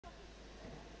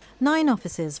9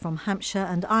 officers from Hampshire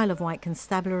and Isle of Wight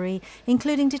Constabulary,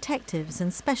 including detectives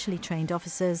and specially trained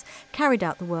officers, carried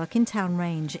out the work in Town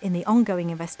Range in the ongoing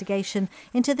investigation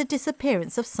into the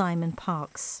disappearance of Simon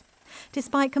Parkes.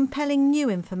 Despite compelling new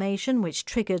information which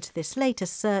triggered this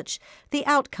latest search, the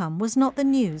outcome was not the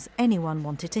news anyone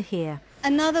wanted to hear.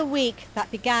 Another week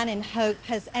that began in hope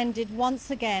has ended once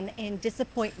again in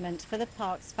disappointment for the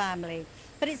Parkes family.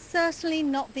 But it's certainly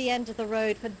not the end of the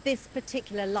road for this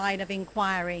particular line of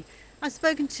inquiry. I've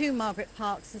spoken to Margaret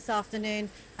Parkes this afternoon,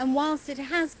 and whilst it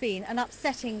has been an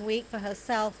upsetting week for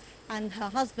herself and her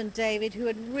husband David, who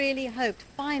had really hoped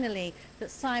finally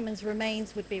that Simon's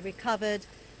remains would be recovered,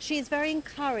 she is very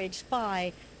encouraged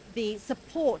by the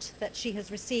support that she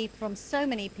has received from so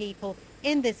many people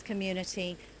in this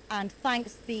community, and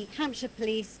thanks the Hampshire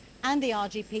Police and the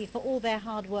RGP for all their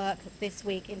hard work this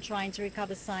week in trying to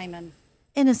recover Simon.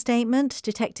 In a statement,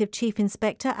 Detective Chief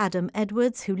Inspector Adam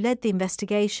Edwards, who led the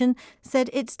investigation, said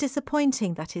it's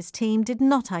disappointing that his team did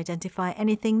not identify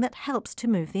anything that helps to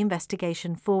move the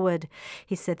investigation forward.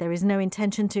 He said there is no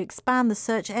intention to expand the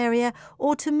search area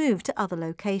or to move to other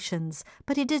locations,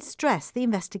 but he did stress the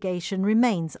investigation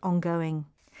remains ongoing.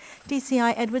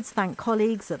 DCI Edwards thanked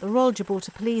colleagues at the Royal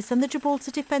Gibraltar Police and the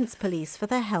Gibraltar Defence Police for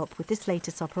their help with this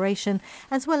latest operation,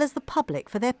 as well as the public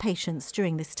for their patience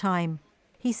during this time.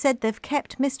 He said they've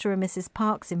kept Mr. and Mrs.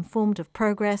 Parkes informed of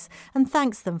progress and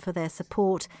thanks them for their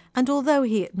support. And although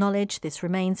he acknowledged this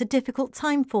remains a difficult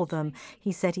time for them,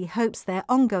 he said he hopes their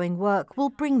ongoing work will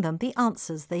bring them the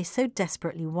answers they so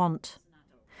desperately want.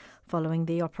 Following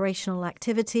the operational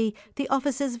activity, the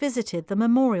officers visited the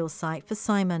memorial site for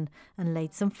Simon and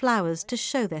laid some flowers to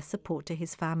show their support to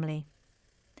his family.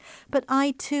 But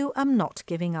I too am not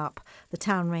giving up. The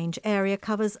Town Range area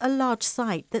covers a large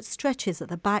site that stretches at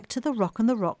the back to the Rock and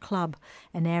the Rock Club,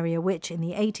 an area which in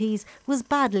the 80s was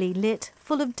badly lit,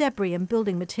 full of debris and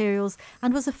building materials,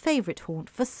 and was a favourite haunt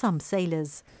for some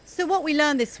sailors. So what we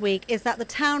learned this week is that the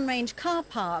Town Range car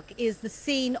park is the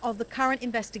scene of the current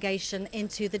investigation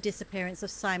into the disappearance of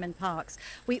Simon Parkes.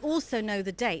 We also know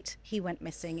the date he went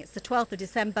missing. It's the 12th of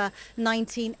December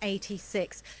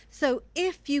 1986. So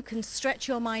if you can stretch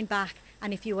your mind back,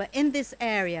 and if you were in this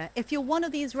area, if you're one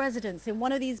of these residents in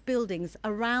one of these buildings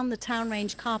around the Town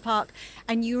Range car park,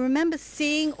 and you remember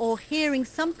seeing or hearing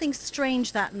something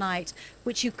strange that night,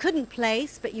 which you couldn't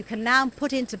place, but you can now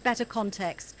put into better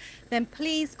context, then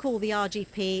please call the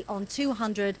RGP on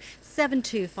 200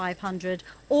 72500,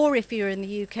 or if you're in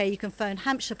the UK, you can phone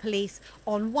Hampshire Police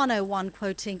on 101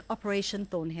 quoting Operation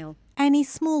Thornhill. Any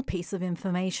small piece of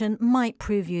information might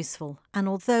prove useful, and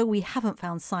although we haven't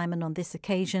found Simon on this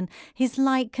occasion, his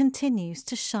light continues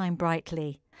to shine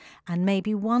brightly. And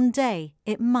maybe one day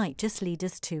it might just lead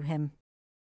us to him.